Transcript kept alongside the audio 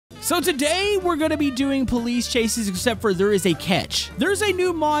So today we're going to be doing police chases, except for there is a catch. There's a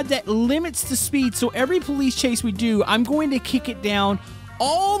new mod that limits the speed, so every police chase we do, I'm going to kick it down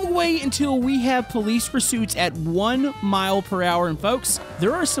all the way until we have police pursuits at 1 mile per hour. And folks,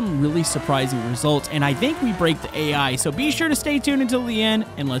 there are some really surprising results, and I think we break the AI, so be sure to stay tuned until the end,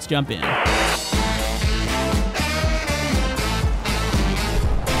 and let's jump in.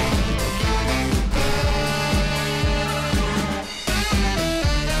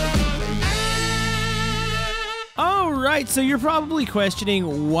 Alright, so you're probably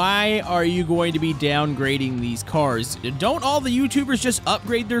questioning, why are you going to be downgrading these cars? Don't all the YouTubers just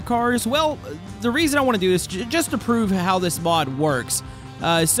upgrade their cars? Well, the reason I want to do this is just to prove how this mod works.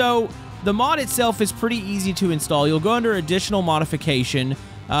 So, the mod itself is pretty easy to install. You'll go under additional modification,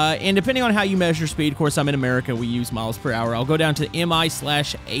 and depending on how you measure speed, of course I'm in America, we use miles per hour. I'll go down to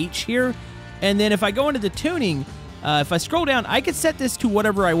MI/H here, and then if I go into the tuning, if I scroll down, I can set this to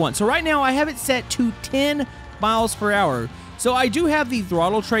whatever I want. So right now I have it set to 10 miles per hour. So I do have the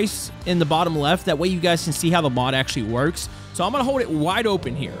throttle trace in the bottom left. That way you guys can see how the mod actually works. So I'm going to hold it wide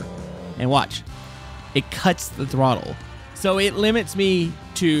open here. And watch. It cuts the throttle. So it limits me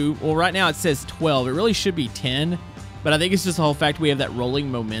to, well, right now it says 12. It really should be 10. But I think it's just the whole fact we have that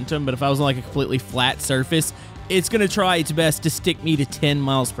rolling momentum. But if I was on like a completely flat surface, it's going to try its best to stick me to 10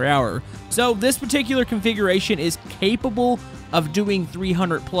 miles per hour. So this particular configuration is capable of doing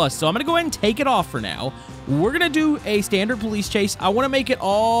 300 plus. So I'm going to go ahead and take it off for now. We're going to do a standard police chase. I want to make it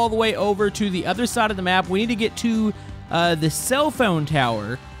all the way over to the other side of the map. We need to get to the cell phone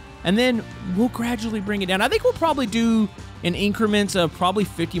tower, and then we'll gradually bring it down. I think we'll probably do in increments of probably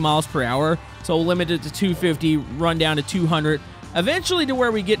 50 miles per hour. So we'll limit it to 250, run down to 200. Eventually to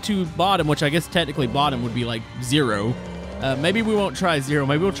where we get to bottom, which I guess technically bottom would be like 0. Maybe we won't try 0.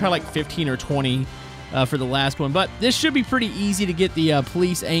 Maybe we'll try like 15 or 20 for the last one. But this should be pretty easy to get the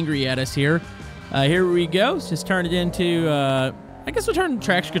police angry at us here. Here we go. Let's just turn it into, I guess we'll turn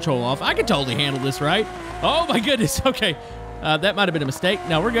traction control off. I can totally handle this, right? Oh my goodness. Okay. That might have been a mistake.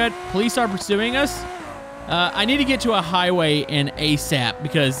 No, we're good. Police are pursuing us. I need to get to a highway and ASAP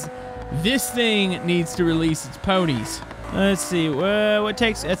because this thing needs to release its ponies. Let's see, what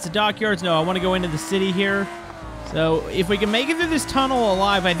takes, that's the dockyards. No, I want to go into the city here. So if we can make it through this tunnel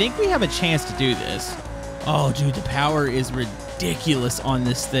alive, I think we have a chance to do this. Oh, dude, the power is ridiculous on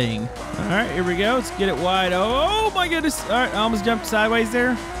this thing. All right, here we go. Let's get it wide. Oh my goodness. All right, I almost jumped sideways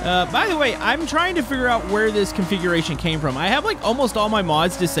there. By the way, I'm trying to figure out where this configuration came from. I have like almost all my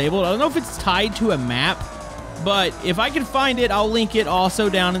mods disabled. I don't know if it's tied to a map, but if I can find it, I'll link it also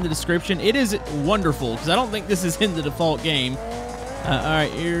down in the description. It is wonderful, because I don't think this is in the default game. All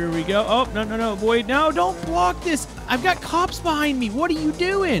right, here we go. Oh, no, boy. No, don't block this. I've got cops behind me. What are you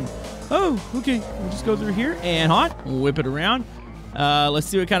doing? Oh, okay. We'll just go through here and whip it around. Let's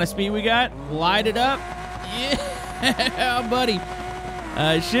see what kind of speed we got. Light it up. Yeah, buddy.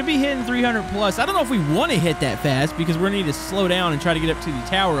 It should be hitting 300 plus. I don't know if we want to hit that fast, because we're going to need to slow down and try to get up to the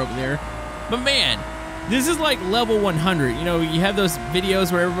tower over there. But man, this is like level 100. You know, you have those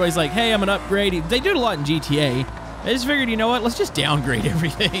videos where everybody's like, hey, I'm going to upgrade. They do it a lot in GTA. I just figured, you know what? Let's just downgrade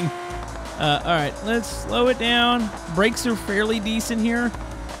everything. All right, let's slow it down. Brakes are fairly decent here.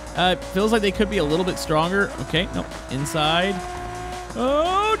 Feels like they could be a little bit stronger. Okay, nope. Inside.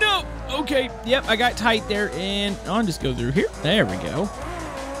 Oh, no. Okay, yep, I got tight there. And I'll just go through here. There we go.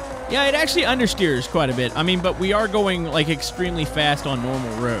 Yeah, it actually understeers quite a bit. I mean, but we are going like extremely fast on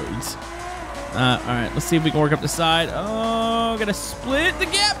normal roads. All right, let's see if we can work up the side. Oh, gotta split the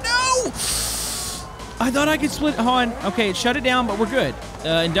gap. No! I thought I could split. Hold on. Okay, it shut it down, but we're good.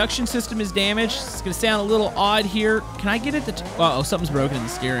 Induction system is damaged. It's gonna sound a little odd here. Can I get it to... Uh-oh, something's broken in the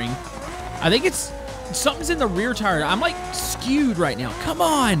steering. I think it's... Something's in the rear tire. I'm like skewed right now. Come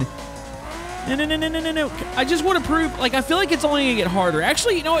on. No. I just want to prove... Like, I feel like it's only gonna get harder.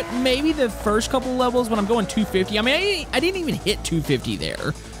 Actually, you know what? Maybe the first couple levels when I'm going 250. I mean, I didn't even hit 250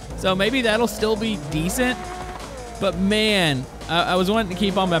 there. So maybe that'll still be decent. But man, I was wanting to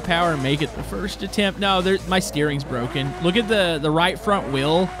keep on my power and make it the first attempt. No, my steering's broken. Look at the right front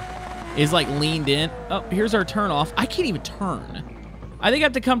wheel is like leaned in. Oh, here's our turn off. I can't even turn. I think I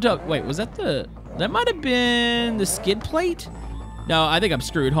have to come to, wait, was that that might have been the skid plate? No, I think I'm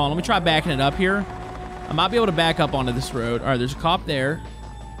screwed. Hold on, let me try backing it up here. I might be able to back up onto this road. All right, there's a cop there.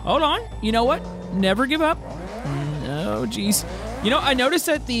 Hold on, you know what? Never give up. No, geez. You know, I noticed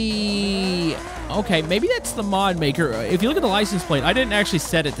that okay, maybe that's the mod maker. If you look at the license plate, I didn't actually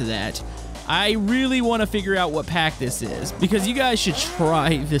set it to that. I really want to figure out what pack this is, because you guys should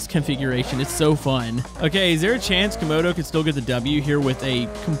try this configuration. It's so fun. Okay, is there a chance Camodo could still get the W here with a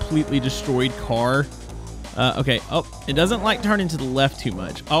completely destroyed car? Okay. Oh, it doesn't like turning to the left too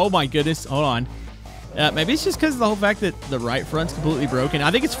much. Oh my goodness. Hold on. Maybe it's just because of the whole fact that the right front's completely broken.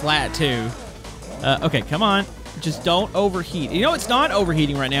 I think it's flat too. Okay, come on. Just don't overheat. You know, it's not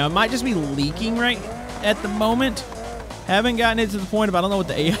overheating right now. It might just be leaking right at the moment. Haven't gotten it to the point of I don't know what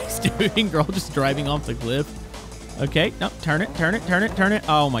the AI is doing. They're all just driving off the cliff. Okay, no, turn it, turn it, turn it, turn it.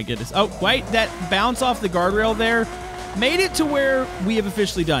 Oh my goodness. Oh, wait, that bounce off the guardrail there made it to where we have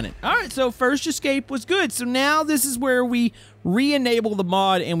officially done it. All right, so first escape was good. So now this is where we re-enable the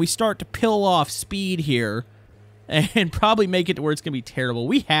mod and we start to peel off speed here and probably make it to where it's going to be terrible.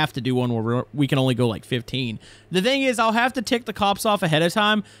 We have to do one where we can only go like 15. The thing is, I'll have to tick the cops off ahead of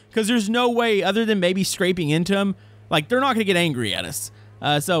time because there's no way other than maybe scraping into them. Like, they're not going to get angry at us.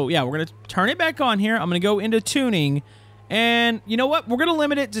 So, yeah, we're going to turn it back on here. I'm going to go into tuning. And you know what? We're going to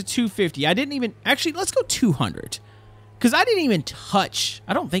limit it to 250. I didn't even... Actually, let's go 200. Because I didn't even touch...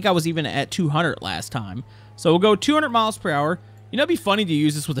 I don't think I was even at 200 last time. So we'll go 200 miles per hour. You know, it'd be funny to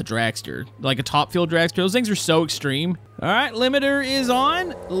use this with a dragster. Like a top fuel dragster. Those things are so extreme. All right, limiter is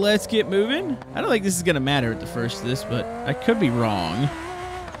on. Let's get moving. I don't think this is going to matter at the first of this, but I could be wrong.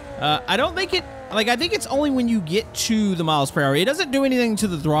 I don't think it... Like, I think it's only when you get to the miles per hour. It doesn't do anything to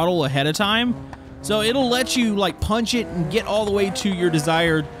the throttle ahead of time. So it'll let you, like, punch it and get all the way to your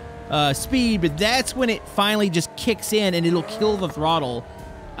desired speed. But that's when it finally just kicks in and it'll kill the throttle.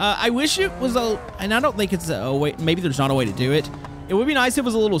 I wish it was a... And I don't think it's a way... Maybe there's not a way to do it. It would be nice if it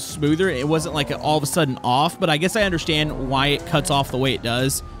was a little smoother. It wasn't, like, all of a sudden off. But I guess I understand why it cuts off the way it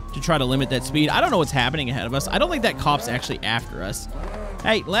does to try to limit that speed. I don't know what's happening ahead of us. I don't think that cop's actually after us.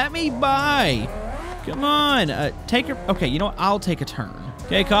 Hey, let me by. Come on. Take a... Okay, you know what? I'll take a turn.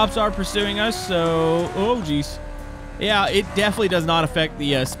 Okay, cops are pursuing us, so... Oh, jeez. Yeah, it definitely does not affect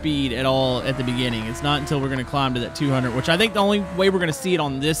the speed at all at the beginning. It's not until we're going to climb to that 200, which I think the only way we're going to see it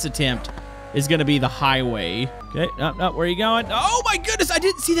on this attempt is going to be the highway. Okay, no, where are you going? Oh, my goodness, I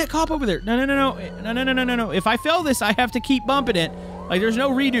didn't see that cop over there. No. If I fail this, I have to keep bumping it. Like, there's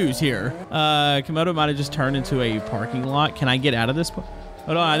no redos here. Camodo might have just turned into a parking lot. Can I get out of this?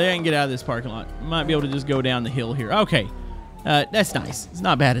 Hold on, I think I can get out of this parking lot. Might be able to just go down the hill here. Okay, that's nice. It's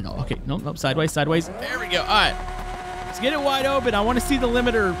not bad at all. Okay, nope, sideways. There we go. All right, let's get it wide open. I want to see the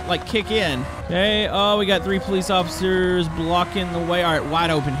limiter, like, kick in. Okay, oh, we got 3 police officers blocking the way. All right,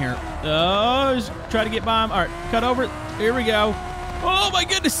 wide open here. Oh, just try to get by him. All right, cut over. Here we go. Oh, my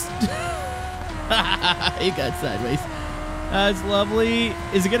goodness. He got sideways. That's lovely.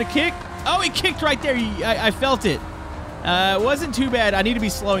 Is it going to kick? Oh, he kicked right there. I felt it. It wasn't too bad. I need to be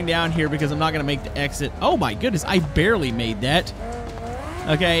slowing down here because I'm not going to make the exit. Oh, my goodness. I barely made that.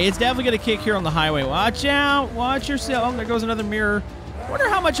 Okay, it's definitely going to kick here on the highway. Watch out. Watch yourself. Oh, there goes another mirror. I wonder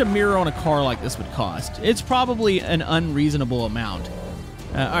how much a mirror on a car like this would cost. It's probably an unreasonable amount.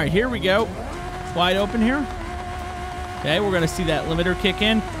 All right, here we go. Wide open here. Okay, we're going to see that limiter kick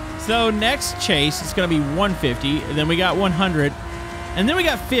in. So next chase, it's going to be 150. And then we got 100. And then we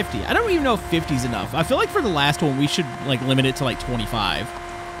got 50. I don't even know if 50 is enough. I feel like for the last one, we should like limit it to like 25.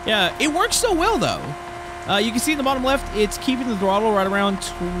 Yeah, it works so well though. You can see in the bottom left, it's keeping the throttle right around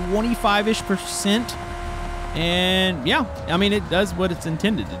 25-ish%. And yeah, I mean, it does what it's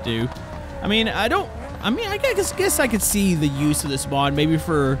intended to do. I mean, I guess I could see the use of this mod maybe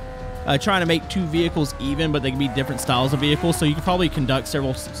for trying to make 2 vehicles even, but they can be different styles of vehicles. So you could probably conduct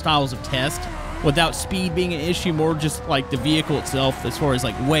several styles of test without speed being an issue, more just like the vehicle itself as far as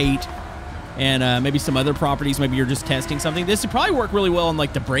like weight and maybe some other properties. Maybe you're just testing something. This would probably work really well on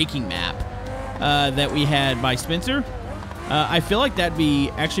like the braking map that we had by Spencer. I feel like that'd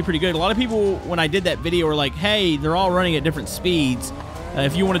be actually pretty good. A lot of people, when I did that video, were like, hey, they're all running at different speeds.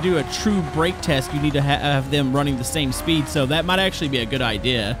 If you want to do a true brake test, you need to have them running the same speed. So that might actually be a good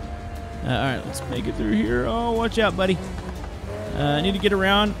idea. All right, let's make it through here. Oh, watch out, buddy. I need to get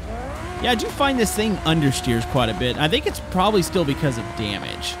around. Yeah, I do find this thing understeers quite a bit. I think it's probably still because of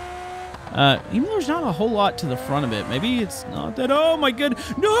damage. Even though there's not a whole lot to the front of it. Maybe it's not that... Oh, my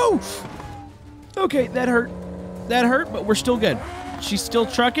goodness. No! Okay, that hurt. That hurt, but we're still good. She's still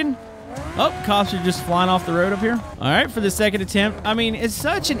trucking. Oh, cops are just flying off the road up here. All right, for the second attempt. I mean, it's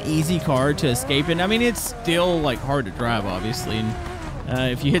such an easy car to escape in. I mean, it's still, like, hard to drive, obviously.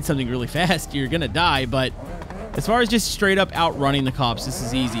 And if you hit something really fast, you're going to die, but... As far as just straight up outrunning the cops, this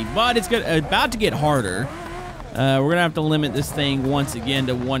is easy, but it's about to get harder. We're going to have to limit this thing once again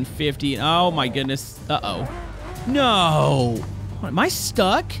to 150. Oh, my goodness. Uh-oh. No. Am I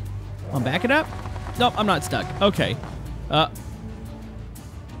stuck? I'll back it up. Nope, I'm not stuck. Okay. I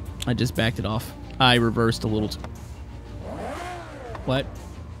just backed it off. I reversed a little. What?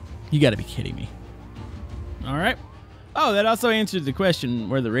 You got to be kidding me. All right. Oh, that also answered the question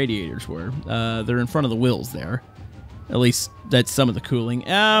where the radiators were. They're in front of the wheels there. At least that's some of the cooling.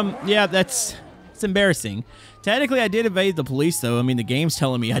 Yeah, it's embarrassing. Technically, I did evade the police, though. I mean, the game's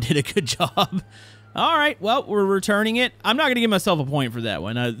telling me I did a good job. All right, well, we're returning it. I'm not going to give myself a point for that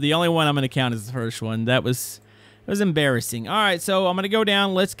one. The only one I'm going to count is the first one. That was embarrassing. All right, so I'm going to go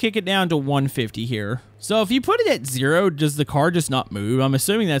down. Let's kick it down to 150 here. So if you put it at 0, does the car just not move? I'm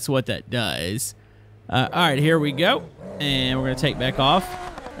assuming that's what that does. All right, here we go. And we're going to take back off.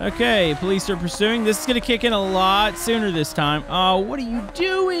 Okay, police are pursuing. This is going to kick in a lot sooner this time. Oh, what are you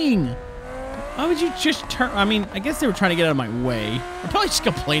doing? Why would you just turn? I mean, I guess they were trying to get out of my way. I'm probably just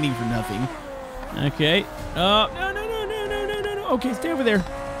complaining for nothing. Okay. No. Okay, stay over there.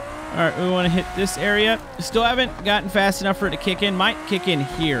 All right, we want to hit this area. Still haven't gotten fast enough for it to kick in. Might kick in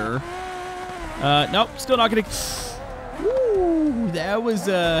here. Nope, still not going to. Ooh, that was,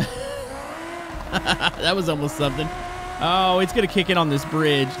 that was almost something. Oh, it's going to kick in on this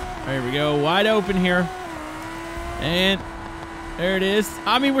bridge. There we go. Wide open here. And there it is.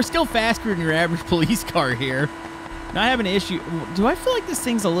 I mean, we're still faster than your average police car here. Not having an issue. Do I feel like this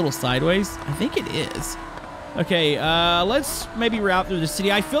thing's a little sideways? I think it is. Okay, let's maybe route through the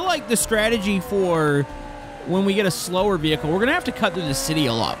city. I feel like the strategy for when we get a slower vehicle, we're going to have to cut through the city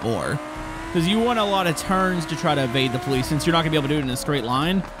a lot more. Because you want a lot of turns to try to evade the police, since you're not going to be able to do it in a straight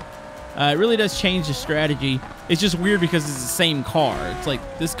line. It really does change the strategy. It's just weird because it's the same car. It's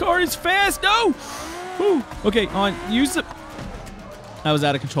like, this car is fast. No! Whew. Okay, use it. I was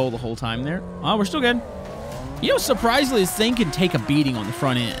out of control the whole time there. Oh, we're still good. You know, surprisingly, this thing can take a beating on the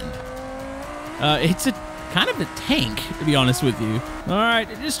front end. It's a kind of a tank, to be honest with you. All right,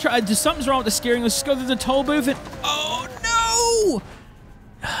 just something's wrong with the steering. Let's just go through the toll booth and... Oh, no!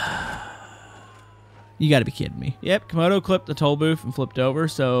 You got to be kidding me. Yep, Camodo clipped the toll booth and flipped over.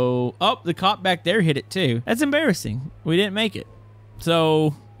 So, oh, the cop back there hit it too. That's embarrassing. We didn't make it.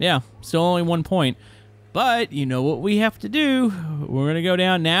 So, yeah, still only 1 point. But you know what we have to do. We're going to go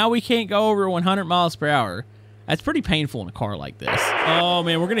down. Now we can't go over 100 miles per hour. That's pretty painful in a car like this. Oh,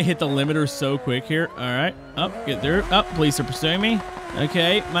 man, we're going to hit the limiter so quick here. All right. Up, get through. Up, police are pursuing me.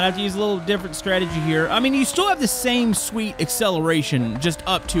 Okay, might have to use a little different strategy here. I mean, you still have the same sweet acceleration just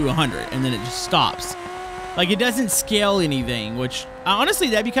up to 100, and then it just stops. Like, it doesn't scale anything, which, honestly,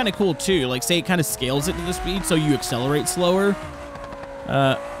 that'd be kind of cool, too. Like, say it kind of scales it to the speed, so you accelerate slower.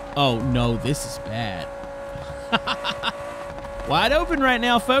 Oh, no, this is bad. Wide open right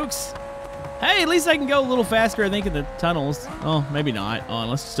now, folks. Hey, at least I can go a little faster, I think, in the tunnels. Oh, maybe not. Oh,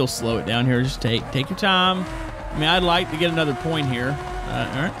 let's still slow it down here. Just take your time. I mean, I'd like to get another point here.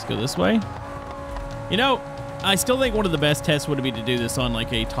 All right, let's go this way. You know, I still think one of the best tests would be to do this on,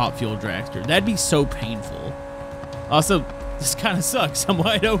 like, a top fuel dragster. That'd be so painful. Also, this kind of sucks. I'm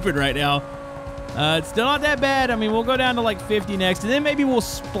wide open right now. It's still not that bad. I mean, we'll go down to, like, 50 next, and then maybe we'll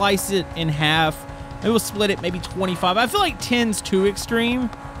splice it in half. Maybe we'll split it, maybe 25. I feel like 10's too extreme.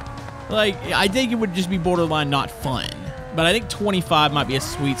 Like, I think it would just be borderline not fun. But I think 25 might be a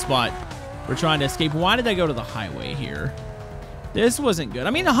sweet spot for trying to escape. Why did I go to the highway here? This wasn't good. I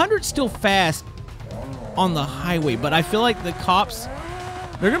mean, 100's still fast on the highway, but I feel like the cops,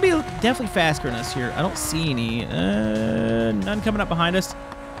 they're going to be definitely faster than us here. I don't see any. None coming up behind us.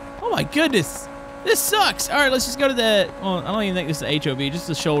 Oh, my goodness. This sucks. All right, let's just go to the, well, I don't even think this is the HOV, just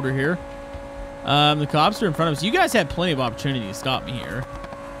the shoulder here. The cops are in front of us. You guys had plenty of opportunity to stop me here.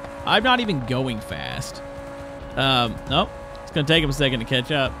 I'm not even going fast. Nope. It's going to take them a second to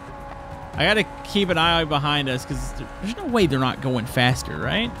catch up. I got to keep an eye behind us because there's no way they're not going faster,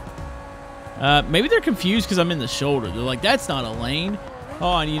 right? Maybe they're confused because I'm in the shoulder. They're like, that's not a lane.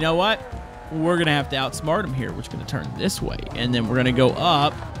 Oh, and you know what? We're going to have to outsmart them here. We're just going to turn this way. And then we're going to go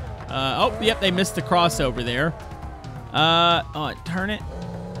up. Oh, yep, they missed the crossover there. Turn it.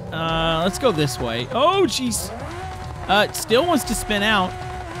 Let's go this way. Oh, jeez. It still wants to spin out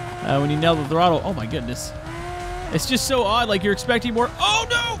when you nail the throttle. Oh, my goodness. It's just so odd. Like, you're expecting more. Oh,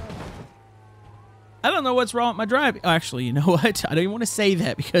 no! I don't know what's wrong with my driving. Actually, you know what? I don't even want to say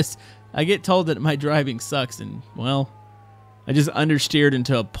that because I get told that my driving sucks. And, well, I just understeered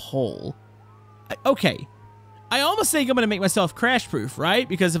into a pole. Okay. I almost think I'm going to make myself crash-proof, right?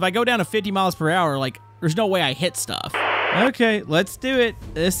 Because if I go down to 50 miles per hour, like, there's no way I hit stuff. Okay, let's do it.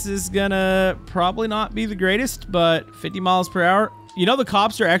 This is gonna probably not be the greatest, but 50 miles per hour. You know the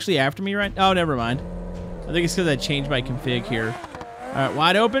cops are actually after me right now? Oh, never mind. I think it's because I changed my config here. All right,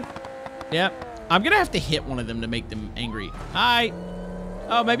 wide open. Yep. I'm gonna have to hit one of them to make them angry. Hi.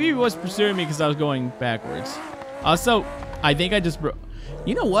 Oh, maybe he was pursuing me because I was going backwards. Also, I think I just broke.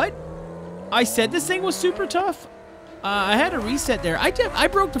 You know what? I said this thing was super tough. I had a reset there. I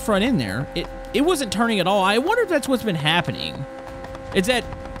broke the front end there. it wasn't turning at all. I wonder if that's what's been happening. It's that,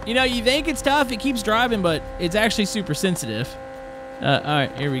 you know, you think it's tough, it keeps driving, but it's actually super sensitive. All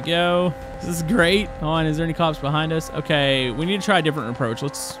right, here we go. This is great. Hold on, is there any cops behind us? Okay, we need to try a different approach.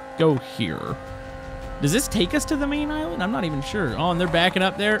 Let's go here. Does this take us to the main island? I'm not even sure. Oh, and they're backing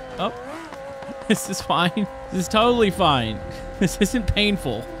up there. Oh, this is fine. This is totally fine. This isn't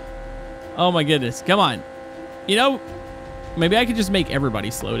painful. Oh my goodness, come on. You know, maybe I could just make everybody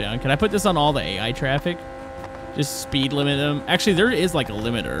slow down. Can I put this on all the AI traffic? Just speed limit them. Actually, there is like a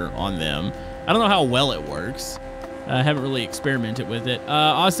limiter on them. I don't know how well it works. I haven't really experimented with it.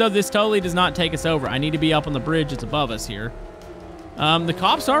 Also, this totally does not take us over. I need to be up on the bridge that's above us here. The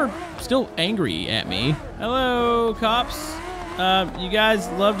cops are still angry at me. Hello, cops. You guys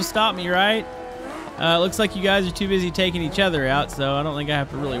love to stop me, right? Looks like you guys are too busy taking each other out, so I don't think I have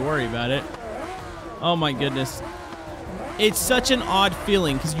to really worry about it. Oh my goodness. It's such an odd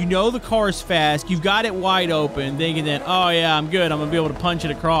feeling because you know the car is fast. You've got it wide open, thinking that, oh yeah, I'm good. I'm going to be able to punch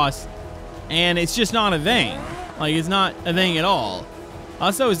it across. And it's just not a thing. Like, it's not a thing at all.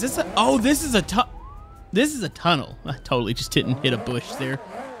 Also, is this a... Oh, this is a tunnel. I totally just didn't hit a bush there.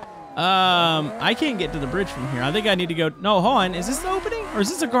 I can't get to the bridge from here. I think I need to go... No, hold on. Is this the opening? Or is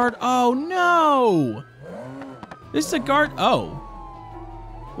this a guard? Oh, no. This is a guard... Oh.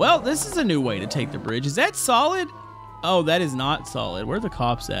 Well, this is a new way to take the bridge. Is that solid? Oh, that is not solid. Where are the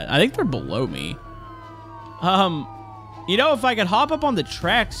cops at? I think they're below me. You know, if I could hop up on the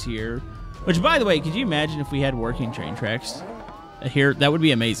tracks here... Which, by the way, could you imagine if we had working train tracks here? That would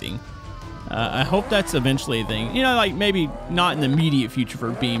be amazing. I hope that's eventually a thing. You know, like maybe not in the immediate future for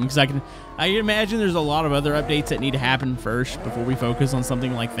Beam, because I can imagine there's a lot of other updates that need to happen first before we focus on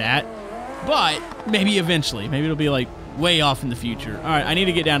something like that. But maybe eventually. Maybe it'll be like way off in the future. All right, I need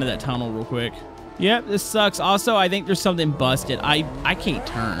to get down to that tunnel real quick. Yep, this sucks. Also, I think there's something busted. I can't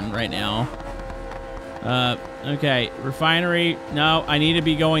turn right now. Okay, refinery. No, I need to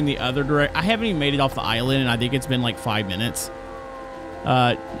be going the other direction. I haven't even made it off the island, and I think it's been like 5 minutes.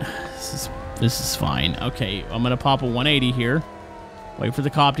 This is fine. Okay, I'm gonna pop a 180 here. Wait for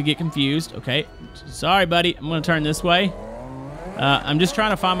the cop to get confused. Okay, sorry, buddy. I'm gonna turn this way. I'm just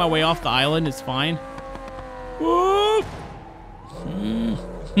trying to find my way off the island. It's fine. Whoop.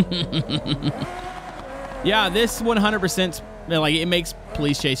 Yeah, this 100%, like, it makes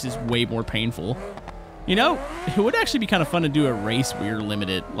police chases way more painful. You know, it would actually be kind of fun to do a race where you're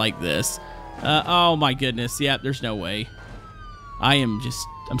limited like this. Oh my goodness. Yeah, there's no way. I'm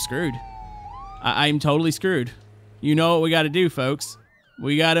screwed. I'm totally screwed. You know what we got to do, folks.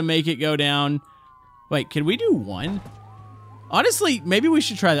 We got to make it go down. Wait, can we do 1? Honestly, maybe we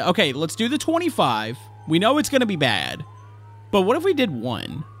should try that. Okay, let's do the 25. We know it's going to be bad. But what if we did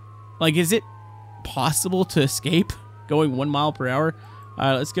 1? Like, is it possible to escape going 1 mile per hour?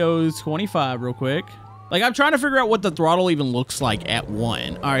 All right, let's go 25 real quick. Like, I'm trying to figure out what the throttle even looks like at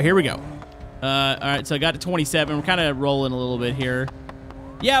 1. All right, here we go. All right, so I got to 27. We're kind of rolling a little bit here.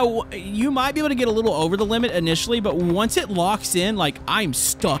 Yeah, you might be able to get a little over the limit initially, but once it locks in, like, I'm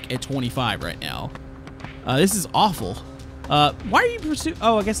stuck at 25 right now. This is awful. Why are you pursuing?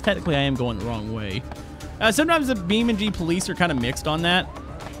 Oh, I guess technically I am going the wrong way. Sometimes the BeamNG police are kind of mixed on that.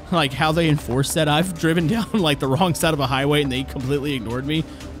 Like, how they enforce that. I've driven down, like, the wrong side of a highway, and they completely ignored me.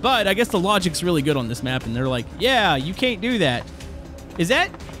 But I guess the logic's really good on this map, and they're like, yeah, you can't do that. Is that...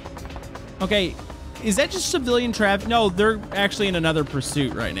 Okay, is that just civilian traffic? No, they're actually in another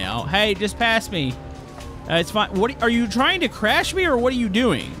pursuit right now. Hey, just pass me. It's fine. What are you trying to crash me, or what are you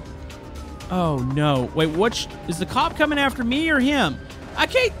doing? Oh, no. Wait, is the cop coming after me or him? I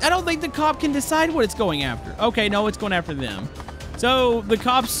don't think the cop can decide what it's going after. Okay, no, it's going after them. So the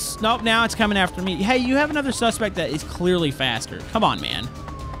cops, nope, now it's coming after me. Hey, you have another suspect that is clearly faster. Come on, man.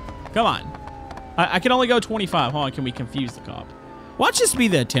 Come on. I can only go 25. Hold on, can we confuse the cop? Watch this be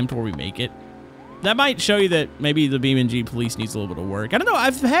the attempt where we make it. That might show you that maybe the BeamNG police needs a little bit of work. I don't know,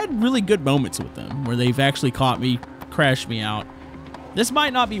 I've had really good moments with them where they've actually caught me, crashed me out. This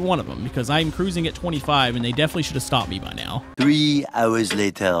might not be one of them because I'm cruising at 25 and they definitely should have stopped me by now. 3 hours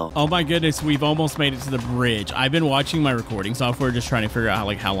later. Oh my goodness, we've almost made it to the bridge. I've been watching my recording software just trying to figure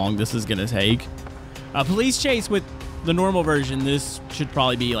out how long this is gonna take. A police chase with the normal version, this should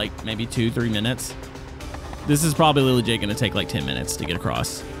probably be like maybe 2-3 minutes. This is probably legit gonna take like 10 minutes to get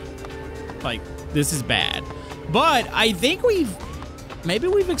across. Like, this is bad. But I think maybe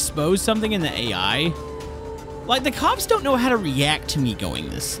we've exposed something in the AI. Like, the cops don't know how to react to me going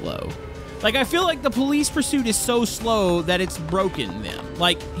this slow. Like, I feel like the police pursuit is so slow that it's broken them.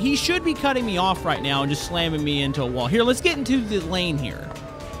 Like, he should be cutting me off right now and just slamming me into a wall. Here, let's get into the lane here.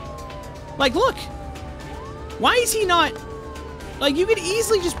 Like, look. Why is he not... Like, you could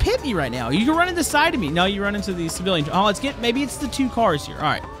easily just pit me right now. You can run into the side of me. No, you run into the civilian. Oh, let's get, maybe it's the 2 cars here. All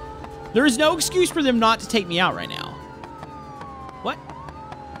right. There is no excuse for them not to take me out right now. What?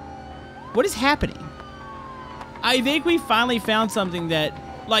 What is happening? I think we finally found something that,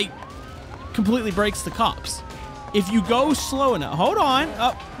 like, completely breaks the cops. If you go slow enough, hold on.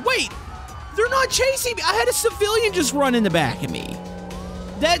 Wait, they're not chasing me. I had a civilian just run in the back of me.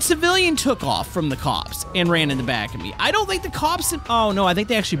 That civilian took off from the cops and ran in the back of me. I don't think the cops, oh no, I think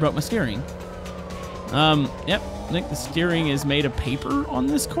they actually broke my steering. Yep, I think the steering is made of paper on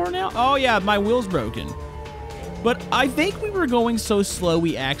this car now. Oh yeah, my wheel's broken. But I think we were going so slow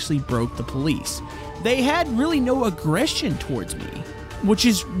we actually broke the police. They had really no aggression towards me, which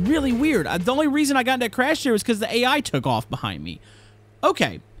is really weird. The only reason I got in that crash there was because the AI took off behind me.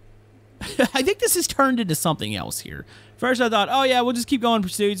 Okay. I think this has turned into something else here. First I thought, oh yeah, we'll just keep going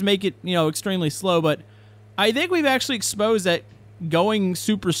pursuits, make it, you know, extremely slow, but I think we've actually exposed that going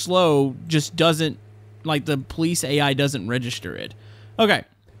super slow just doesn't, like, the police AI doesn't register it. Okay.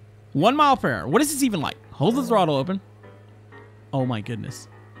 1 mile per hour. What is this even like? Hold the throttle open. Oh my goodness.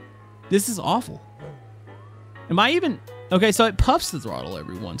 This is awful. Am I even... Okay, so it puffs the throttle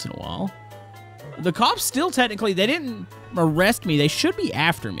every once in a while. The cops still technically, they didn't arrest me. They should be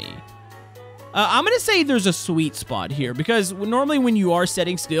after me. I'm going to say there's a sweet spot here because normally when you are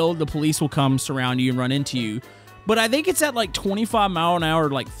setting still, the police will come surround you and run into you. But I think it's at like 25 mile an hour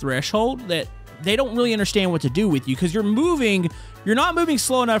like threshold that they don't really understand what to do with you because you're not moving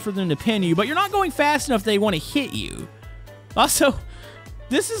slow enough for them to pin you, but you're not going fast enough they want to hit you. Also,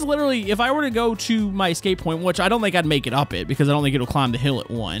 this is literally, if I were to go to my escape point, which I don't think I'd make it up it because I don't think it'll climb the hill at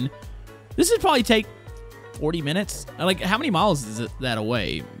 1. This would probably take 40 minutes. Like, how many miles is that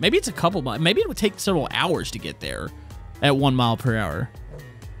away? Maybe it's a couple miles. Maybe it would take several hours to get there at 1 mile per hour.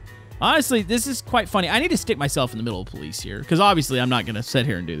 Honestly, this is quite funny. I need to stick myself in the middle of police here because obviously I'm not going to sit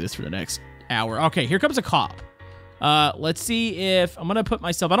here and do this for the next hour. Okay, here comes a cop. Let's see if I'm going to put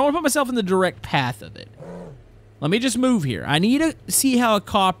myself... I don't want to put myself in the direct path of it. Let me just move here. I need to see how a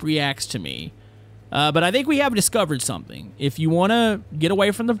cop reacts to me. But I think we have discovered something. If you want to get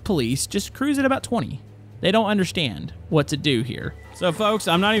away from the police, just cruise at about 20. They don't understand what to do here. So, folks,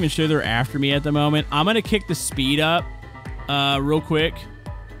 I'm not even sure they're after me at the moment. I'm going to kick the speed up real quick.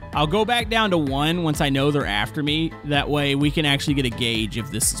 I'll go back down to 1 once I know they're after me. That way we can actually get a gauge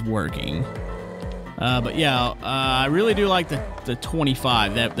if this is working. But yeah, I really do like the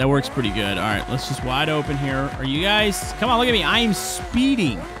 25. That works pretty good. All right, let's just wide open here. Are you guys? Come on, look at me. I am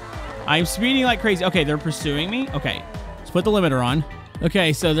speeding. I'm speeding like crazy. Okay, they're pursuing me. Okay, let's put the limiter on.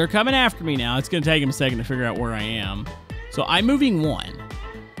 Okay, so they're coming after me now. It's going to take them a second to figure out where I am. So I'm moving 1.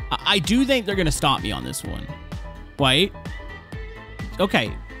 I do think they're going to stop me on this one. Wait.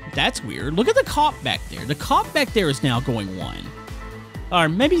 Okay, that's weird. Look at the cop back there. The cop back there is now going 1. Or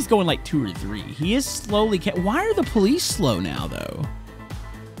maybe he's going like 2 or 3. He is slowly... Why are the police slow now, though?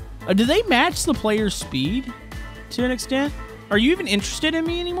 Do they match the player's speed to an extent? Are you even interested in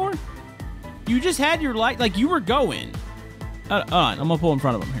me anymore? You just had your light... Like, you were going. I'm going to pull in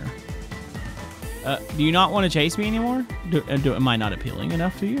front of him here. Do you not want to chase me anymore? Am I not appealing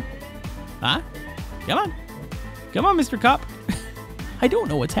enough to you? Huh? Come on. Come on, Mr. Cop. I don't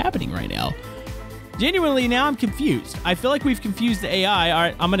know what's happening right now. Genuinely, now I'm confused. I feel like we've confused the AI. All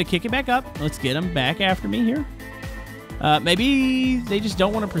right, I'm going to kick it back up. Let's get them back after me here. Maybe they just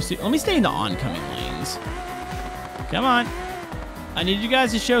don't want to pursue. Let me stay in the oncoming lanes. Come on. I need you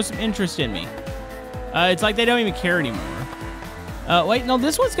guys to show some interest in me. It's like they don't even care anymore. Wait, no,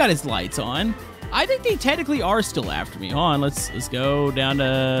 this one's got its lights on. I think they technically are still after me. Hold on, let's go down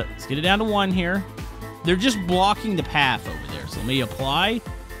to... Let's get it down to 1 here. They're just blocking the path over there. So let me apply...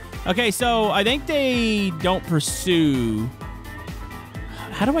 Okay, so I think they don't pursue...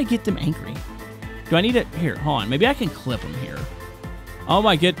 How do I get them angry? Do I need to... Here, hold on. Maybe I can clip them here. Oh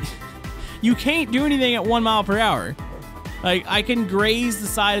my god. You can't do anything at 1 mile per hour. Like, I can graze the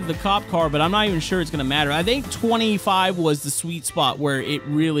side of the cop car, but I'm not even sure it's going to matter. I think 25 was the sweet spot where it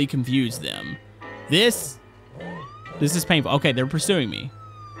really confused them. This is painful. Okay, they're pursuing me.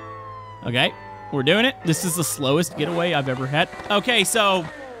 Okay, we're doing it. This is the slowest getaway I've ever had. Okay, so...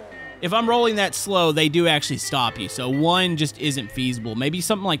 If I'm rolling that slow, they do actually stop you. So 1 just isn't feasible. Maybe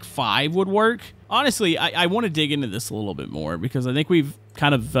something like 5 would work. Honestly, I want to dig into this a little bit more because I think we've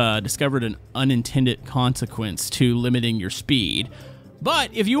kind of discovered an unintended consequence to limiting your speed.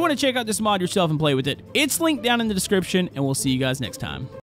 But if you want to check out this mod yourself and play with it, it's linked down in the description, and we'll see you guys next time.